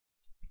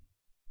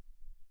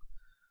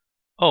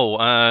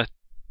Oh,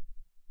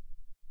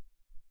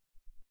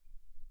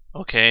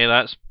 okay,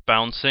 that's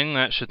bouncing.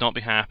 That should not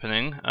be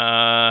happening.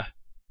 Can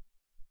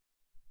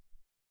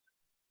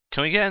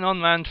we get an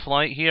unmanned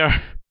flight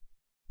here?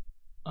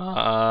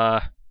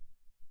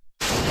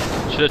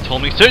 Should have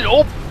told me soon.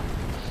 Oh!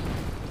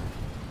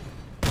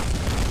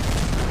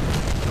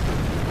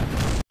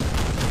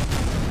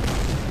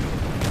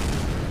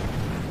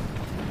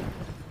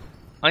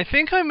 I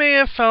think I may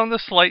have found a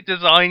slight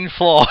design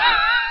flaw.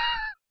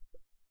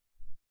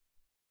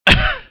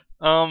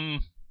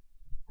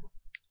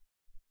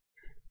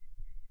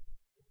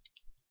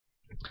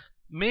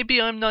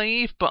 Maybe I'm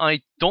naive, but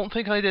I don't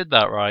think I did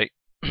that right.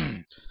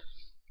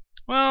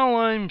 Well,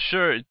 I'm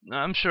sure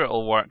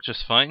it'll work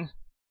just fine.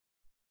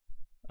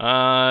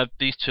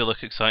 These two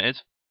look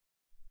excited.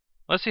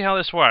 Let's see how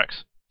this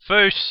works.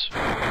 Foos!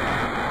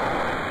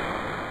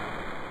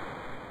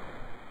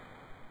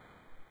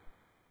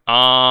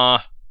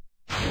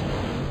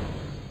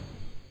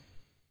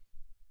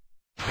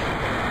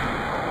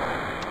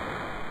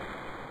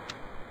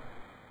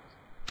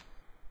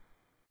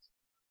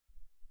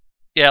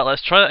 Yeah,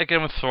 let's try that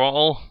again with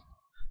throttle.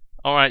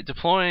 Alright,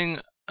 deploying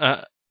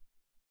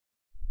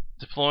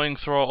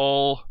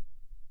throttle,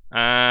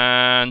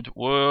 and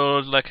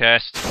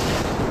Woodlickest.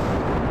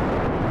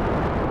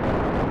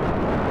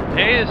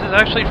 Hey, this is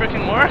actually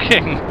freaking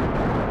working!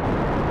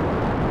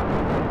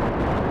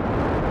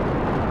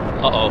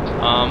 Uh-oh,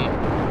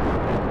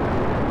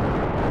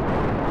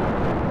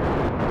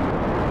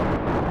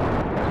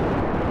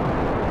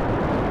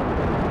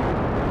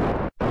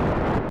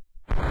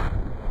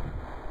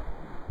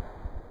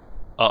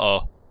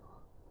 Uh-oh.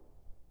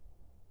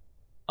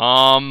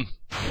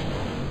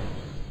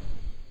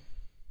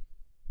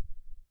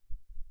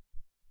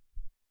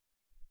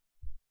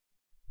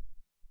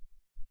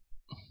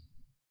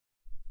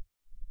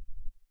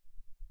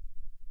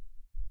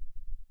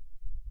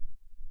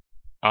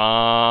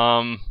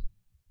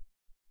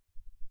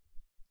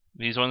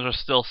 These ones are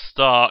still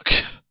stuck.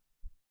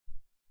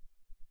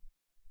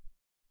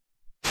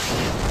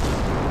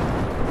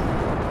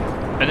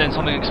 And then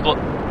something explode.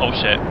 Oh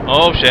shit.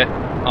 Oh shit.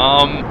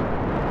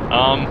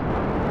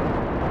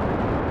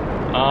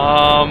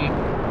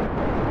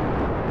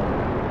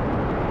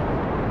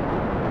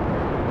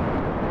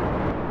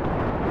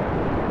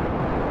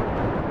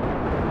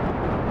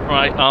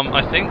 Right,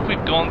 I think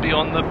we've gone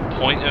beyond the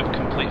point of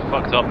complete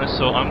fucked upness,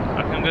 so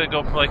I'm gonna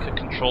go for like a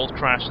controlled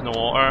crash in the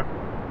water.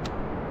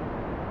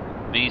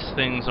 These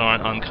things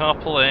aren't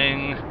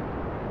uncoupling.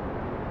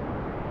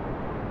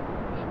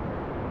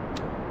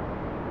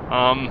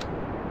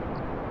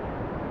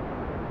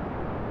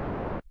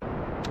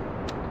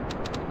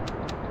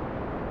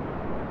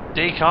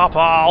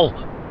 Decouple!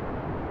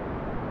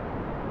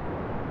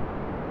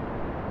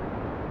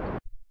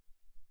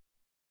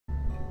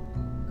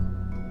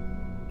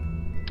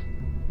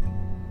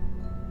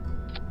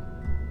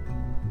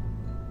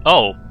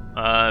 Oh,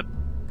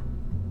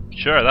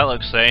 sure, that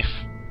looks safe.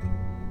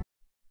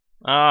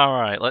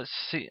 Alright, let's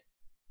see.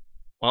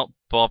 Well,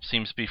 Bob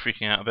seems to be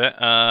freaking out a bit.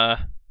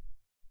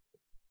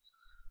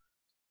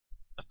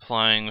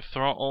 Applying the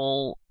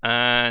throttle,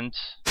 and...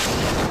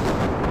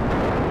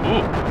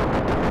 Ooh!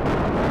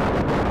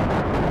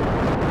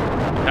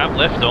 Have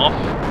liftoff.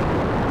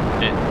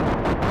 It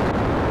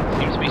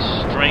seems to be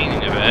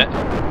straining a bit.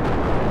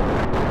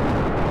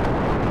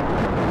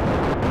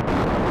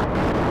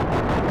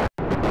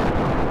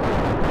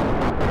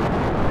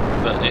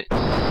 But it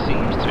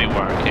seems to be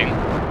working.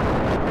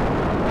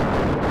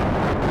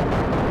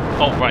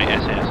 Oh, right,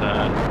 yes, yes.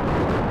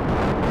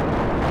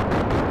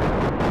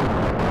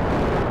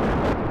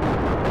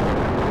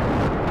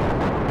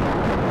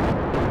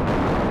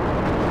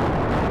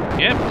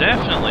 Yep,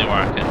 definitely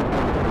working.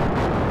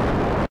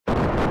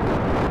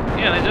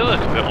 Yeah, they do look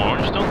a bit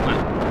orange, don't they?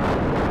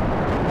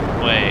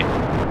 Wait.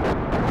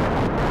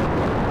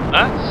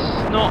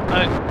 That's not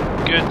a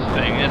good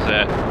thing, is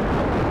it?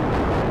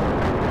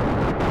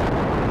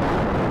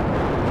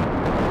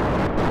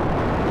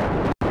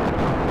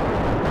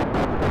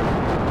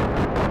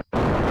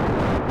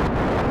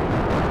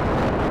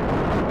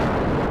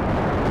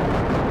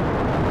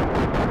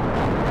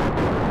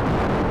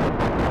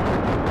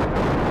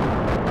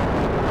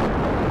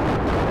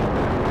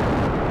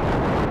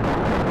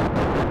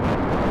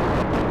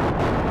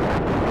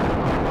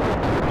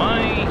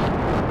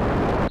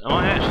 Am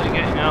I actually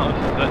getting out of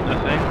the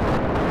thing?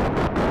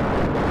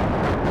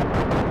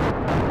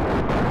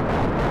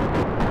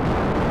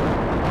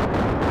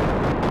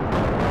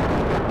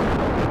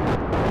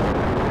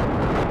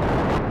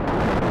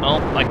 Well,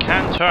 I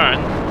can turn.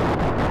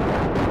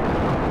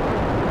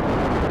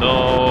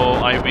 Though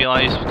I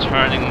realise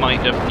turning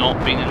might have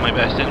not been in my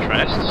best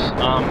interests.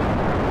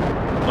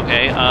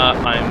 Okay,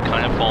 I'm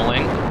kind of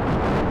falling.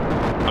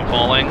 I'm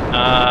falling.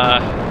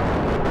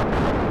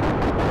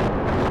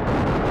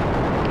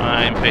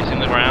 I'm facing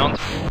the ground.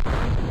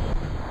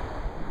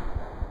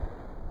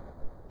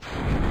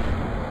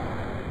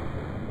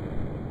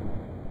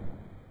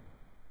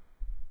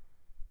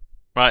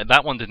 Right,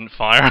 that one didn't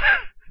fire.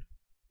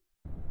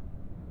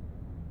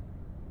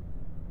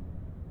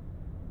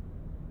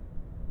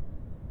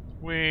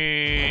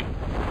 We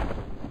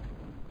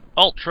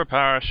ultra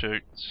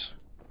parachutes.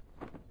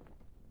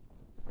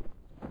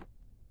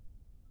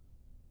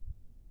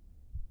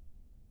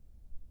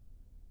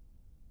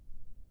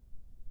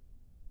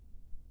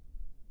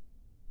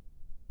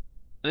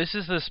 This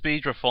is the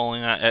speed we're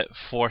falling at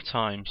 4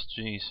 times.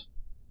 Jeez.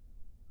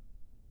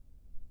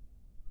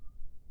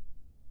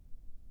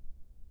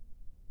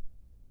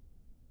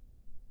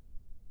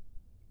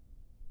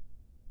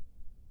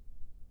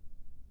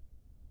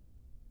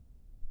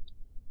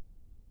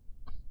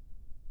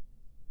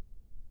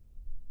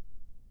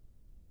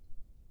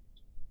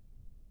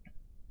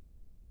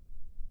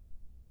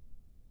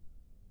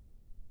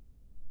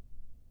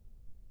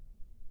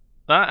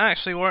 That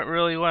actually worked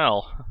really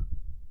well.